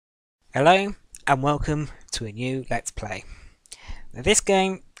Hello and welcome to a new Let's Play. Now this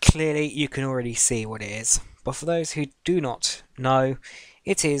game, clearly you can already see what it is, but for those who do not know,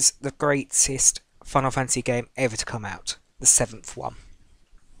 it is the greatest Final Fantasy game ever to come out, the 7th one.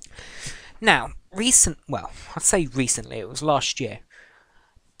 Now, I'd say recently, it was last year,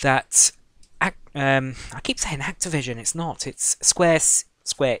 that, I keep saying Activision, it's not, it's Square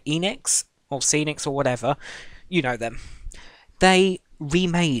Enix, or Enix or whatever, you know them. They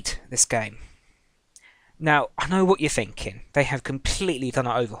remade this game. Now, I know what you're thinking. They have completely done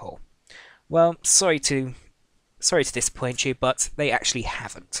an overhaul. Well, sorry to disappoint you, but they actually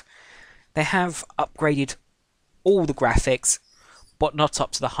haven't. They have upgraded all the graphics, but not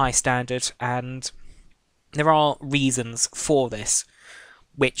up to the high standard, and there are reasons for this,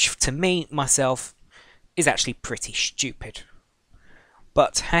 which to me, myself, is actually pretty stupid.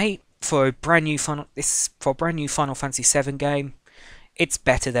 But hey, for a brand new Final Fantasy 7 game, it's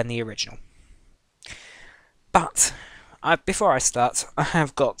better than the original. But before I start, I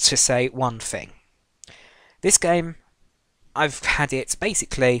have got to say one thing. This game, I've had it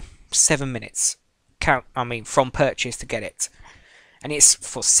basically 7 minutes. From purchase to get it, and it's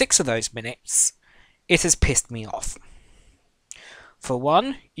for 6 of those minutes, it has pissed me off. For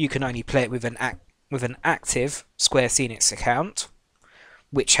one, you can only play it with an active Square Enix account,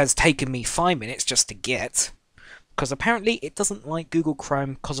 which has taken me 5 minutes just to get, because apparently it doesn't like Google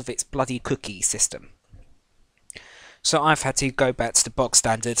Chrome because of its bloody cookie system. So I've had to go back to the bog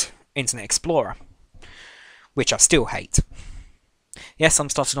standard Internet Explorer, which I still hate. Yes, I'm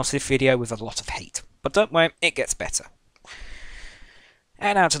starting off this video with a lot of hate, but don't worry, it gets better.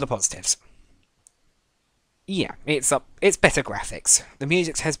 And now to the positives. Yeah, it's better graphics. The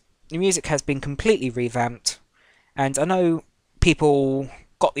music has been completely revamped, and I know people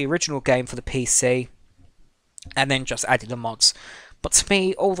got the original game for the PC and then just added the mods. But to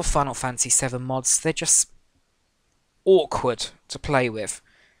me, all the Final Fantasy 7 mods, they're just awkward to play with.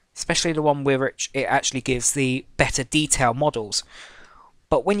 Especially the one where it actually gives the better detail models.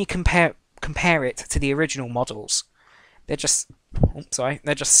 But when you compare it to the original models, they're just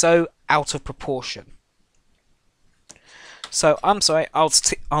so out of proportion. So I'm sorry, I'll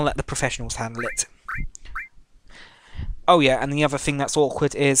let the professionals handle it. Oh yeah, and the other thing that's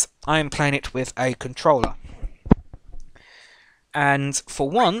awkward is I am playing it with a controller. And for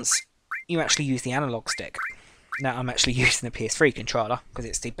once, you actually use the analog stick. Now I'm actually using the PS3 controller because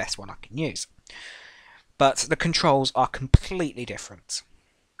it's the best one I can use. But the controls are completely different.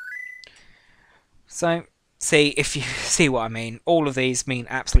 So, see, if you see what I mean, all of these mean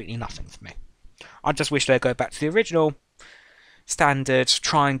absolutely nothing for me. I just wish they'd go back to the original standard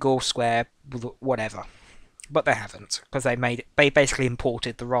triangle, square, whatever. But they haven't, because they basically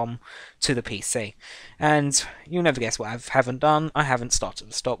imported the ROM to the PC. And you'll never guess what I haven't done. I haven't started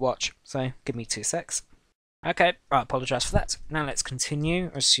the stopwatch, so give me 2 secs. Okay, I apologise for that. Now let's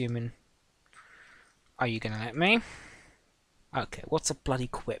continue, assuming... Are you going to let me? Okay, what's a bloody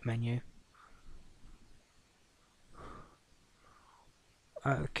quit menu?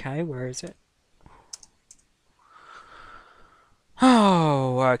 Okay, where is it?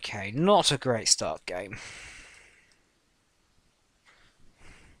 Oh, okay, not a great start game.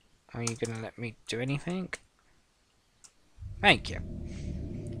 Are you going to let me do anything? Thank you.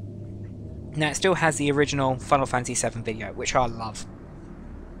 Now, it still has the original Final Fantasy 7 video, which I love.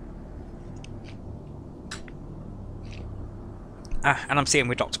 And I'm sitting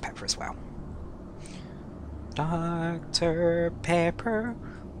with Dr. Pepper as well. Dr. Pepper,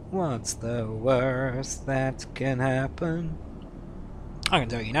 what's the worst that can happen? I can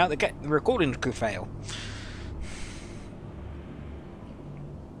tell you now, the recording could fail.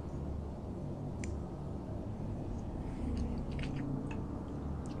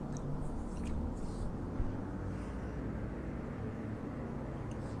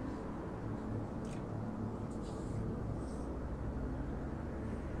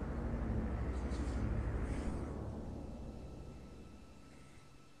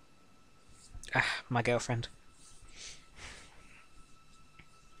 My girlfriend.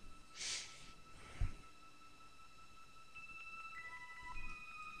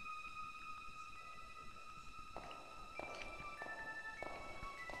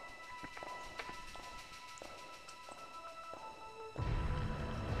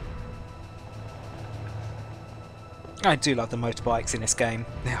 I do love the motorbikes in this game.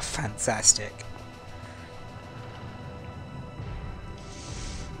 They are fantastic.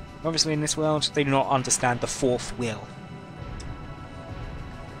 Obviously in this world, they do not understand the fourth wheel.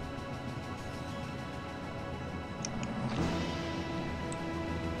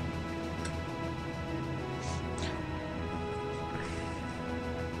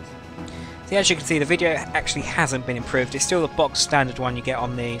 See, as you can see, the video actually hasn't been improved. It's still the box standard one you get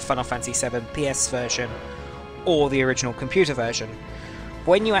on the Final Fantasy VII PS version or the original computer version. But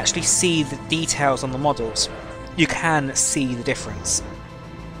when you actually see the details on the models, you can see the difference.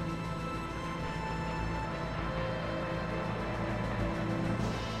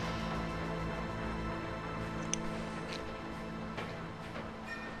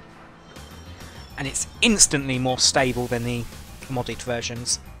 And it's instantly more stable than the modded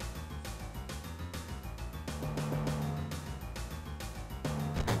versions.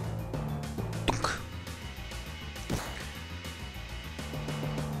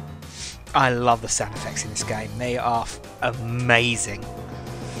 I love the sound effects in this game. They are amazing.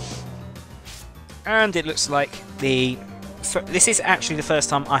 And it looks like this is actually the first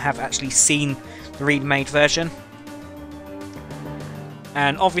time I have actually seen the remade version.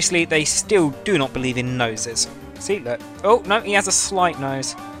 And obviously they still do not believe in noses. See, look. Oh, no, he has a slight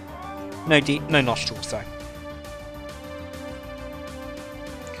nose. No nostrils, though.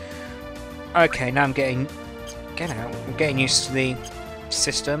 Okay, now I'm getting used to the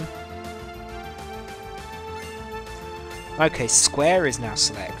system. Okay, square is now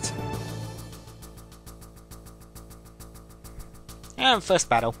select. And first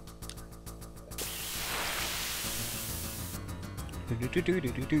battle.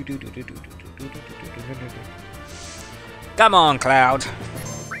 Come on, Cloud.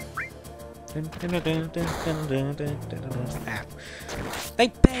 They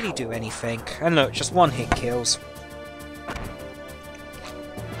barely do anything. And look, just one hit kills.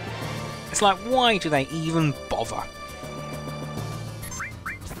 It's like, why do they even bother?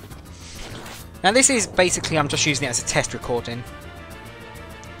 Now this is basically, I'm just using it as a test recording.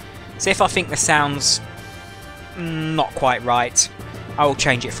 So if I think the sound's not quite right, I will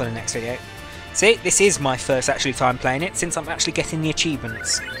change it for the next video. See, this is my first actually time playing it since I'm actually getting the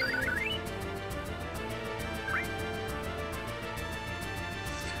achievements.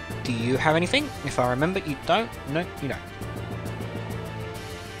 Do you have anything? If I remember, you don't? No, you don't.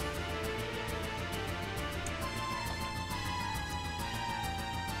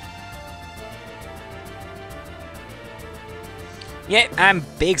 Yep, and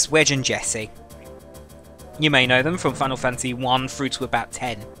Biggs, Wedge and Jesse. You may know them from Final Fantasy 1 through to about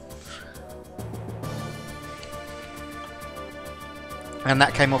 10. And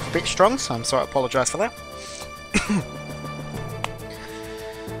that came off a bit strong, so I'm sorry, I apologise for that.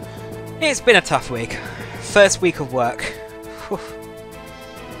 It's been a tough week. First week of work. Whew.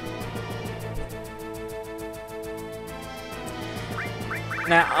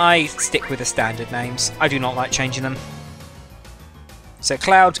 Now, I stick with the standard names. I do not like changing them. So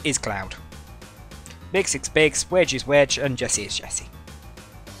Cloud is Cloud. Biggs is Biggs, Wedge is Wedge, and Jesse is Jesse.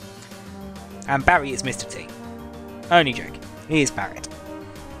 And Barry is Mr. T. Only joking. He is Barrett.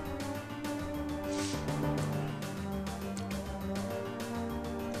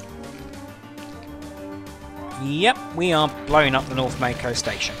 Yep, we are blowing up the North Mako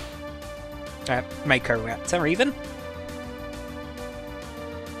station. Mako reactor, even.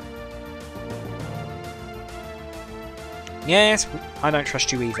 Yes, I don't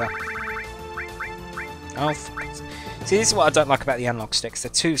trust you either. Oh, see, this is what I don't like about the analog sticks.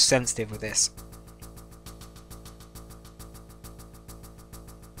 They're too sensitive with this.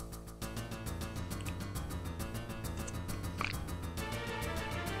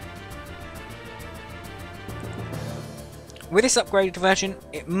 With this upgraded version,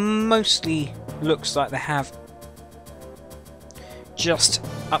 it mostly looks like they have just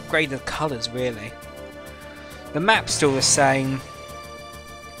upgraded the colours, really. The map's still the same.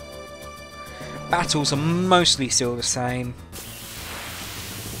 Battles are mostly still the same.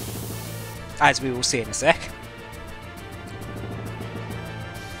 As we will see in a sec.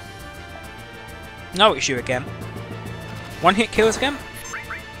 No, it's you again. One hit kills again.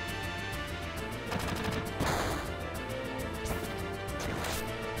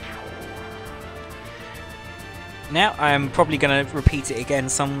 Now, I'm probably going to repeat it again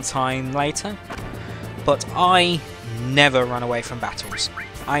sometime later. But I never run away from battles.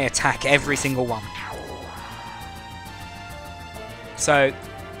 I attack every single one. So,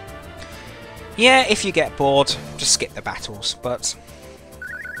 yeah, if you get bored, just skip the battles. But,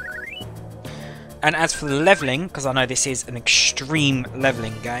 and as for the levelling, because I know this is an extreme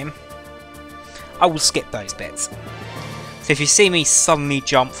levelling game, I will skip those bits. So if you see me suddenly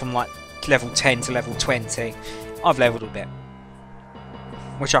jump from like level 10 to level 20, I've levelled a bit.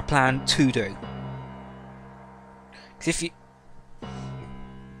 Which I plan to do. Because if you...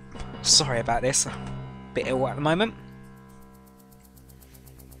 Sorry about this, I'm a bit ill at the moment.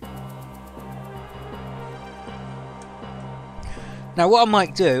 Now what I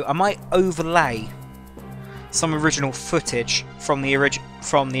might do, I might overlay some original footage from the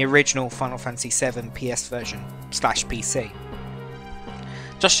original Final Fantasy VII PS version / PC,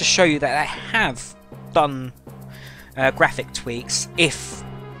 just to show you that I have done graphic tweaks if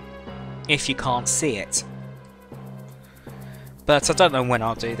you can't see it. But I don't know when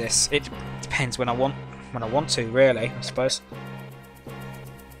I'll do this. It depends when I want to, really, I suppose.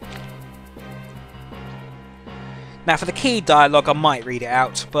 Now for the key dialogue, I might read it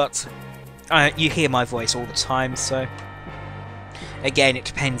out, but you hear my voice all the time, so again, it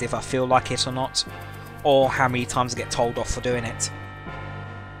depends if I feel like it or not, or how many times I get told off for doing it.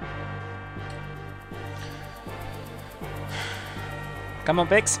 Come on,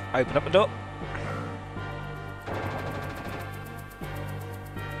 Biggs, open up the door.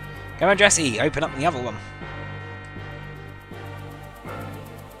 Come on, Jesse, open up the other one.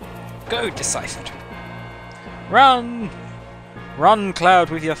 Go, Deciphered. Run! Run, Cloud,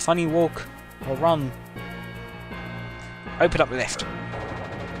 with your funny walk. Or run. Open up the lift.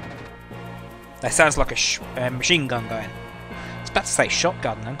 That sounds like a machine gun going. I was about to say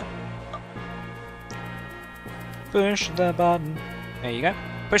shotgun then. Push the button. There you go.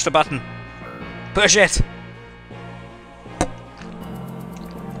 Push the button. Push it!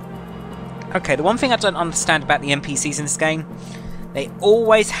 Okay, the one thing I don't understand about the NPCs in this game, they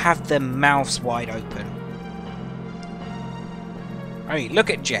always have their mouths wide open. Hey, look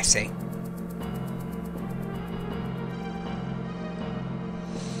at Jesse.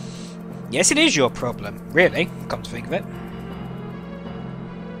 Yes, it is your problem, really, come to think of it.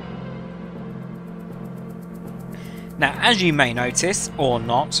 Now, as you may notice, or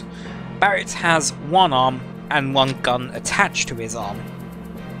not, Barrett has one arm and one gun attached to his arm.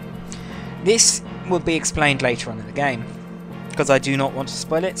 This will be explained later on in the game, because I do not want to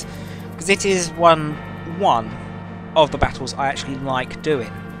spoil it, because it is one of the battles I actually like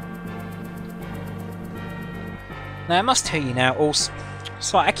doing. Now I must tell you now also,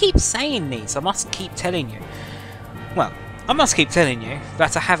 so I keep saying these, I must keep telling you. Well, I must keep telling you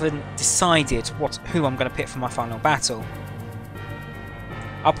that I haven't decided who I'm going to pick for my final battle.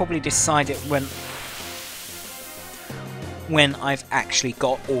 I'll probably decide it when I've actually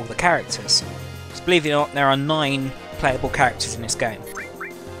got all the characters. Because believe it or not, there are 9 playable characters in this game.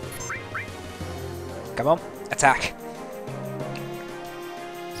 Come on, attack.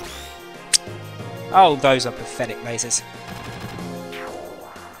 Oh, those are pathetic lasers.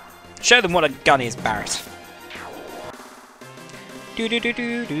 Show them what a gun is, Barrett. Do do do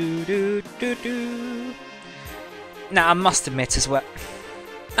do do do do do. Now, I must admit as well.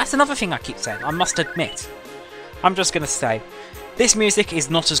 That's another thing I keep saying. I must admit. I'm just gonna say, this music is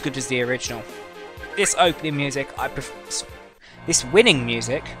not as good as the original. This opening music, this winning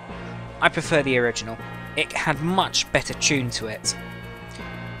music, I prefer the original. It had much better tune to it.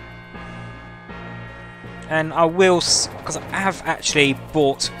 And I will, because I have actually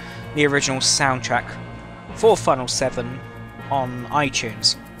bought the original soundtrack for Final 7 on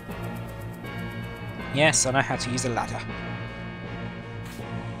iTunes. Yes, I know how to use a ladder.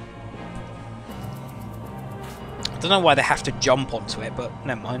 I don't know why they have to jump onto it, but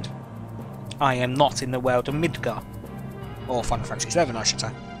never mind. I am not in the world of Midgar. Or Final Fantasy 7, I should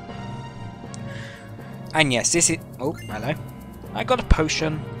say. And yes, this is... Oh, hello. I got a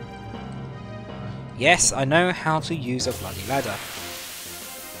potion. Yes, I know how to use a bloody ladder.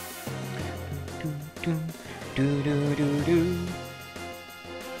 Do, do, do, do, do.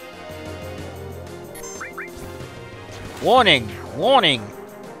 Warning! Warning!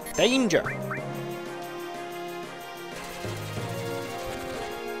 Danger!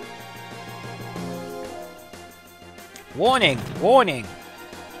 Warning! Warning!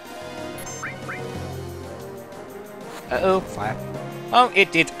 Uh-oh, fire. Oh,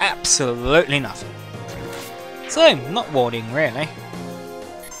 it did absolutely nothing. So, not warning, really.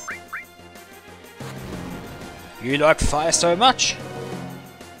 You like fire so much?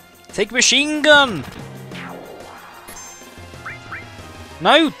 Take machine gun!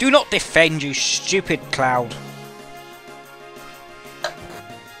 No, do not defend, you stupid Cloud.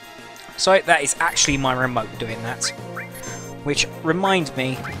 So that is actually my remote doing that. Which reminds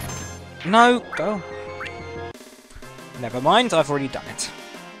me... No, go. Never mind, I've already done it.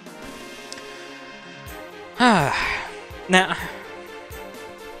 Now...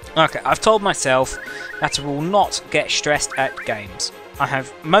 Okay, I've told myself that I will not get stressed at games. The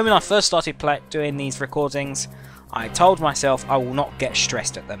moment I first started doing these recordings, I told myself I will not get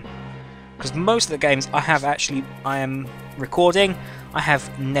stressed at them. Because most of the games I am recording, I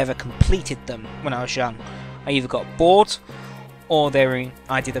have never completed them when I was young. I either got bored, or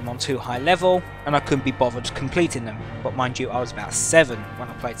I did them on too high level and I couldn't be bothered completing them. But mind you, I was about 7 when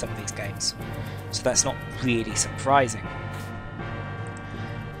I played some of these games, so that's not really surprising.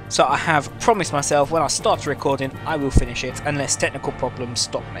 So I have promised myself when I start recording I will finish it unless technical problems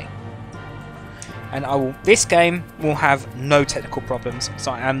stop me. And this game will have no technical problems,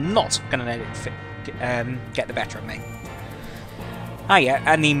 so I am not going to let it get the better of me. Ah yeah,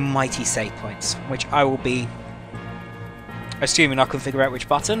 and the mighty save points, which I will be, assuming I can figure out which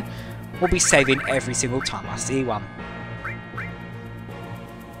button, will be saving every single time I see one.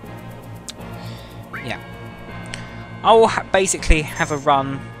 Yeah. I will basically have a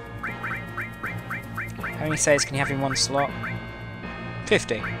run. How many saves can you have in one slot?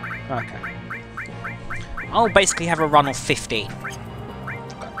 50. Okay. I'll basically have a run of 50.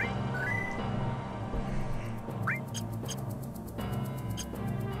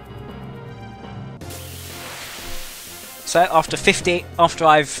 So after 50, after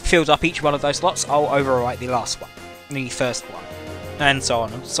I've filled up each one of those slots, I'll overwrite the last one, the first one, and so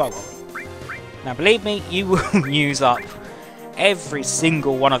on and so on. Now believe me, you will use up every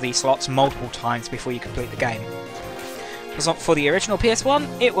single one of these slots multiple times before you complete the game. Because for the original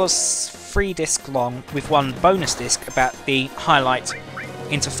PS1, it was 3 discs long with one bonus disc about the highlight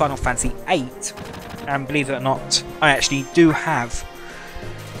into Final Fantasy VIII. And believe it or not, I actually do have,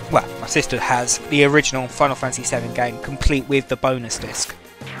 well, my sister has the original Final Fantasy VII game complete with the bonus disc.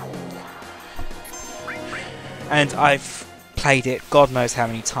 And I've played it God knows how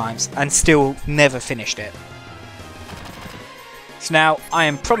many times and still never finished it. So now I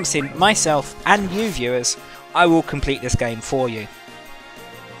am promising myself and you viewers I will complete this game for you.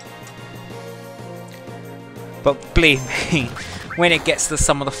 But believe me, when it gets to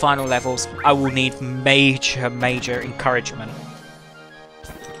some of the final levels, I will need major encouragement.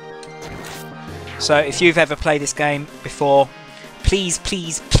 So if you've ever played this game before,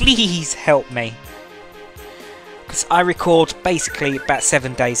 please help me. Because I record basically about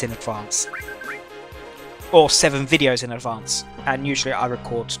 7 days in advance. Or 7 videos in advance. And usually I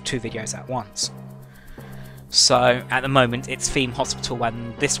record 2 videos at once. So at the moment it's Theme Hospital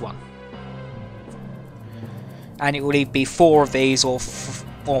and this one. And it will either be 4 of these or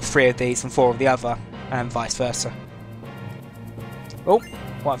 3 of these and 4 of the other, and vice versa. Oh,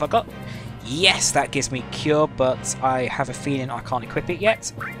 what have I got? Yes, that gives me Cure, but I have a feeling I can't equip it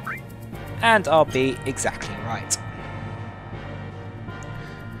yet. And I'll be exactly right.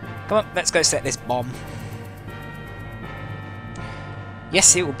 Come on, let's go set this bomb.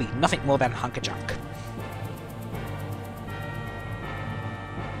 Yes, it will be nothing more than hunk of junk.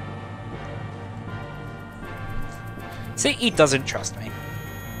 See, he doesn't trust me.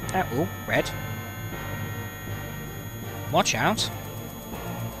 Oh, red. Watch out.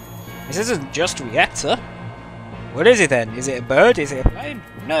 This isn't just a reactor. What is it then? Is it a bird? Is it a plane?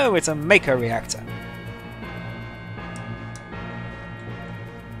 No, it's a Mako reactor.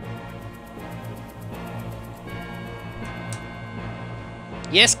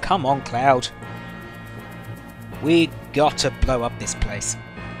 Yes, come on, Cloud. We got to blow up this place.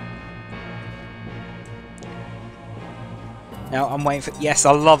 Now I'm waiting for. Yes,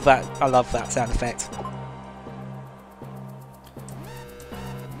 I love that. I love that sound effect.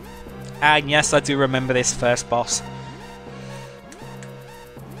 And yes, I do remember this first boss.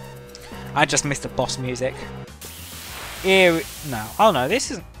 I just missed the boss music. Here, no. Oh no,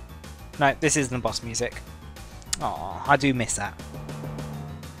 this isn't. No, this isn't the boss music. Oh, I do miss that.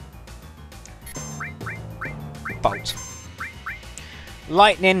 Bolt.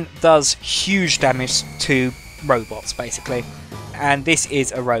 Lightning does huge damage to robots, basically. And this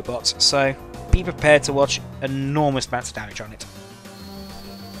is a robot, so be prepared to watch enormous amounts of damage on it.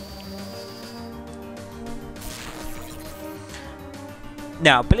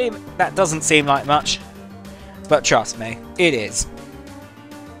 Now, believe me, that doesn't seem like much, but trust me, it is.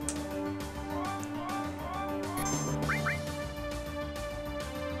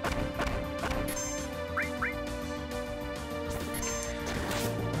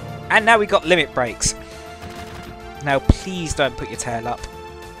 And now we got limit breaks. Now please don't put your tail up.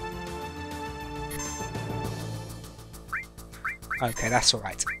 Okay, that's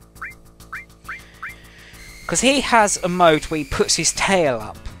alright. Because he has a mode where he puts his tail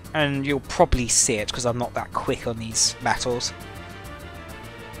up, and you'll probably see it because I'm not that quick on these battles.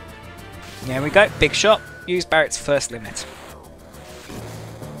 There we go, big shot. Use Barrett's first limit.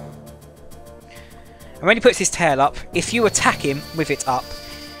 And when he puts his tail up, if you attack him with it up,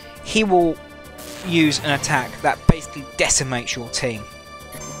 he will use an attack that basically decimates your team.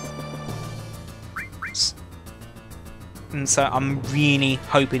 And so I'm really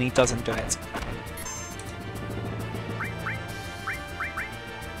hoping he doesn't do it.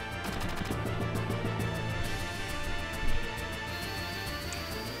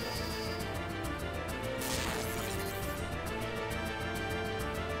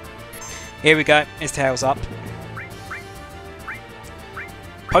 Here we go, his tail's up.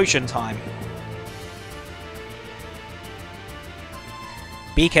 Potion time.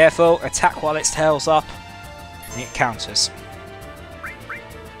 Be careful, attack while its tail's up, and it counters.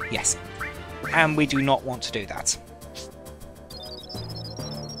 Yes, and we do not want to do that.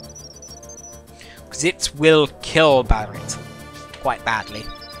 Because it will kill Barret quite badly.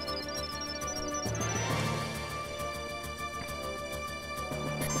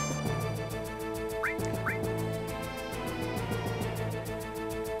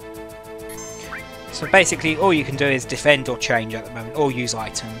 So basically all you can do is defend or change at the moment, or use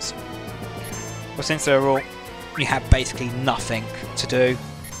items. But since they're all, you have basically nothing to do.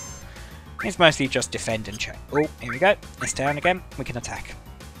 It's mostly just defend and change. Oh, here we go. It's down again. We can attack.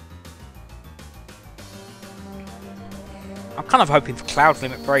 I'm kind of hoping for Cloud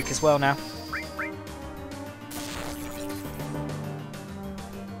Limit Break as well now.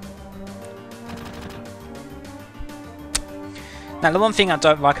 Now the one thing I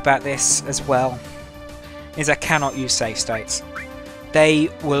don't like about this as well is I cannot use save states. They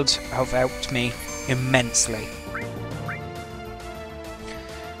would have helped me immensely.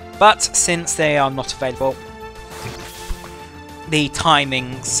 But since they are not available, the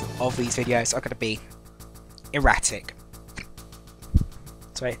timings of these videos are going to be erratic.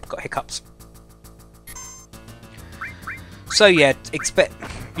 Sorry, got hiccups. So yeah, expect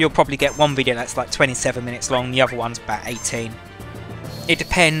you'll probably get one video that's like 27 minutes long, the other one's about 18. It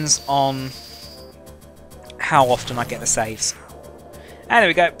depends on how often I get the saves. And there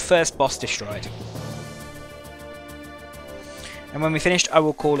we go, first boss destroyed. And when we finished, I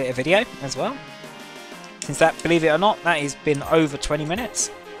will call it a video as well. Since that, believe it or not, that has been over 20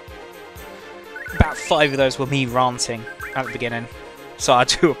 minutes. About 5 of those were me ranting at the beginning. So I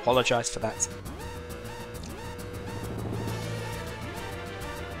do apologise for that.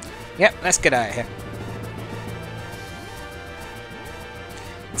 Yep, let's get out of here.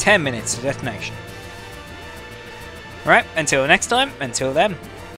 10 minutes to detonation. Right, until next time, until then.